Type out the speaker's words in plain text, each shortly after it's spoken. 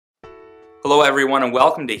Hello everyone and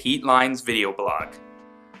welcome to Heat-Line's video blog.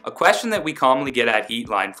 A question that we commonly get at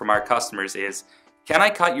Heat-Line from our customers is, can I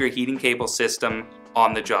cut your heating cable system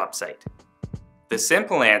on the job site? The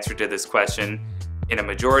simple answer to this question, in a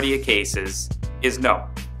majority of cases, is no.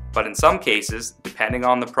 But in some cases, depending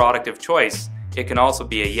on the product of choice, it can also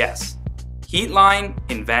be a yes. Heat-Line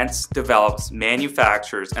invents, develops,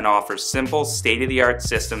 manufactures, and offers simple, state-of-the-art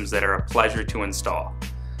systems that are a pleasure to install.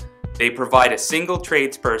 They provide a single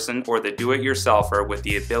tradesperson or the do-it-yourselfer with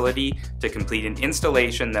the ability to complete an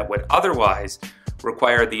installation that would otherwise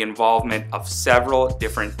require the involvement of several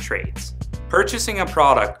different trades. Purchasing a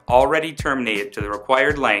product already terminated to the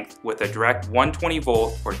required length with a direct 120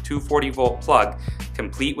 volt or 240 volt plug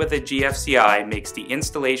complete with a GFCI makes the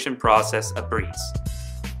installation process a breeze.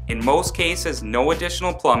 In most cases, no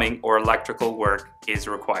additional plumbing or electrical work is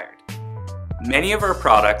required. Many of our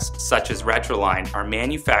products, such as Retro-Line, are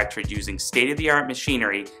manufactured using state-of-the-art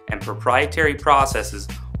machinery and proprietary processes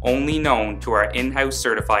only known to our in-house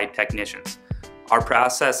certified technicians. Our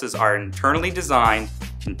processes are internally designed,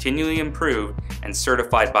 continually improved, and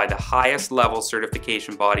certified by the highest level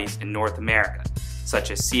certification bodies in North America,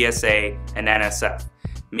 such as CSA and NSF,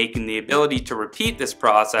 making the ability to repeat this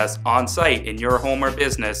process on-site in your home or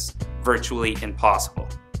business virtually impossible.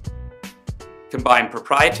 Combine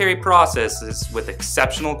proprietary processes with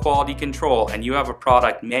exceptional quality control and you have a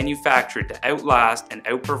product manufactured to outlast and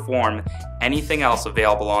outperform anything else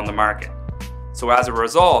available on the market. So as a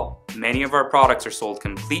result, many of our products are sold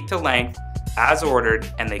complete to length, as ordered,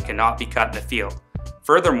 and they cannot be cut in the field.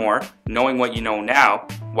 Furthermore, knowing what you know now,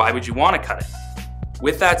 why would you want to cut it?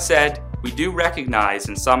 With that said, we do recognize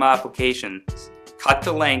in some applications,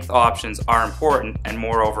 cut-to-length options are important and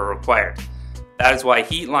moreover required. That is why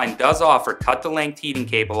Heat-Line does offer cut-to-length heating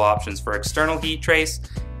cable options for external heat trace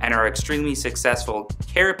and our extremely successful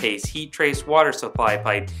CARAPACE heat trace water supply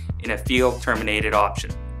pipe in a field terminated option.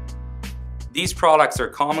 These products are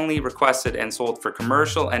commonly requested and sold for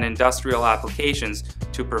commercial and industrial applications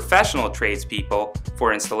to professional tradespeople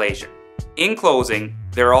for installation. In closing,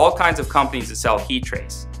 there are all kinds of companies that sell heat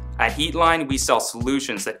trace. At Heat-Line, we sell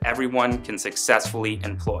solutions that everyone can successfully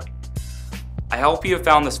employ. I hope you have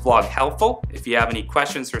found this vlog helpful. If you have any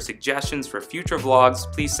questions or suggestions for future vlogs,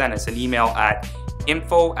 please send us an email at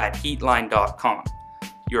info@heatline.com.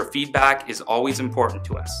 Your feedback is always important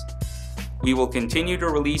to us. We will continue to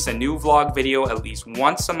release a new vlog video at least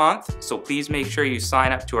once a month, so please make sure you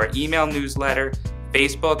sign up to our email newsletter,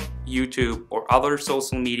 Facebook, YouTube, or other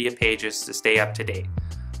social media pages to stay up to date.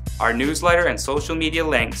 Our newsletter and social media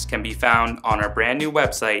links can be found on our brand new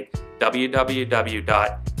website,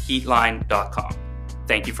 www.heatline.com.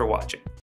 Thank you for watching.